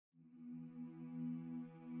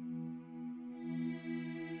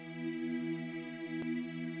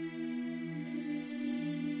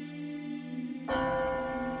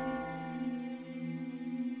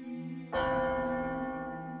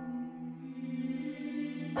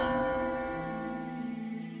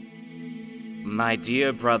My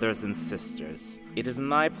dear brothers and sisters, it is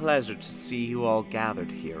my pleasure to see you all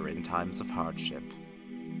gathered here in times of hardship.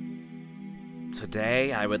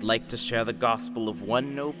 Today, I would like to share the gospel of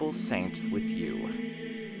one noble saint with you.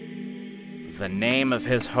 The name of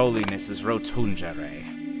his holiness is Rotund'jere.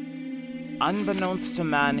 Unbeknownst to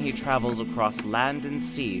man, he travels across land and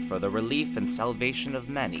sea for the relief and salvation of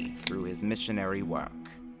many through his missionary work.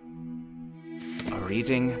 A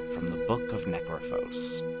reading from the Book of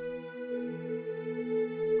Necrophos.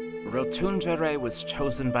 Rotund'jere was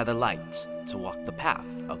chosen by the light to walk the path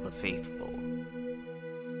of the faithful.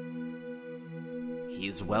 He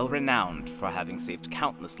is well renowned for having saved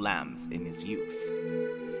countless lambs in his youth.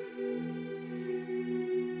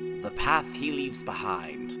 The path he leaves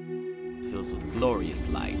behind fills with glorious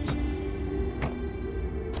light.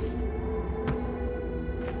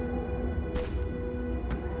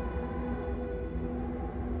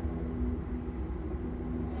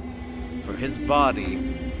 For his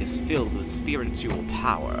body is filled with spiritual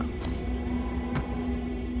power.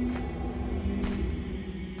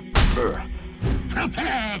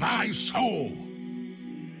 Prepare thy soul!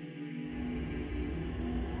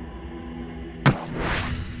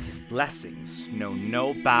 His blessings know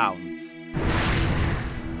no bounds.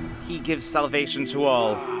 He gives salvation to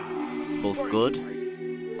all, both good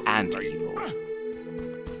and evil.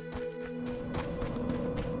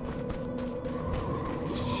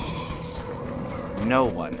 No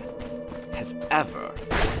one has ever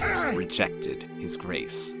rejected his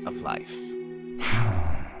grace of life.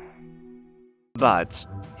 But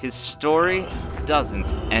his story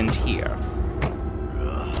doesn't end here.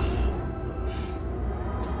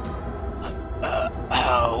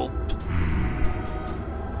 Help.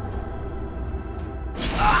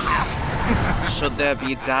 Should there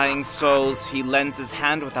be dying souls, he lends his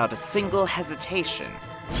hand without a single hesitation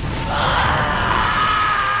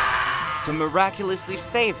to miraculously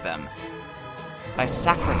save them by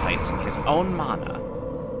sacrificing his own mana.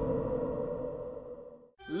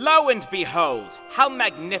 Lo and behold, how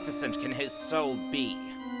magnificent can his soul be?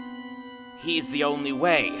 He's the only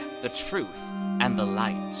way, the truth, and the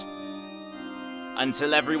light.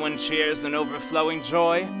 Until everyone cheers in overflowing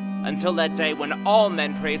joy, until that day when all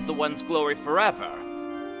men praise the one's glory forever,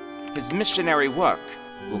 his missionary work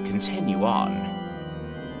will continue on.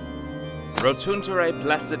 Rotund'jere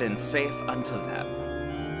blessed and safe unto them.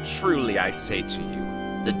 Truly I say to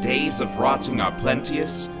you, the days of rotting are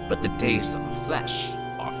plenteous, but the days of the flesh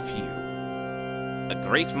are few. A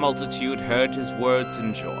great multitude heard his words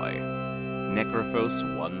in joy. Necrophos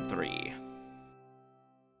 1:3.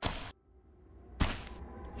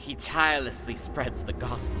 He tirelessly spreads the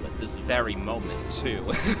gospel at this very moment,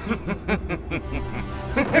 too.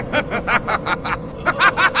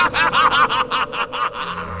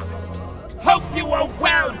 Hope you were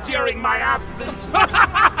well during my absence!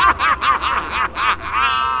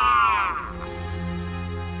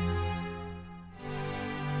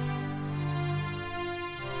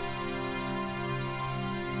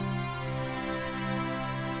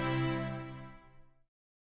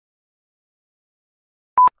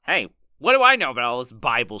 Hey, what do I know about all this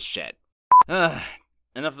Bible shit? Enough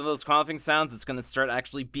of those coughing sounds, it's gonna start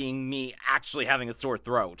actually being me actually having a sore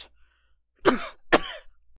throat.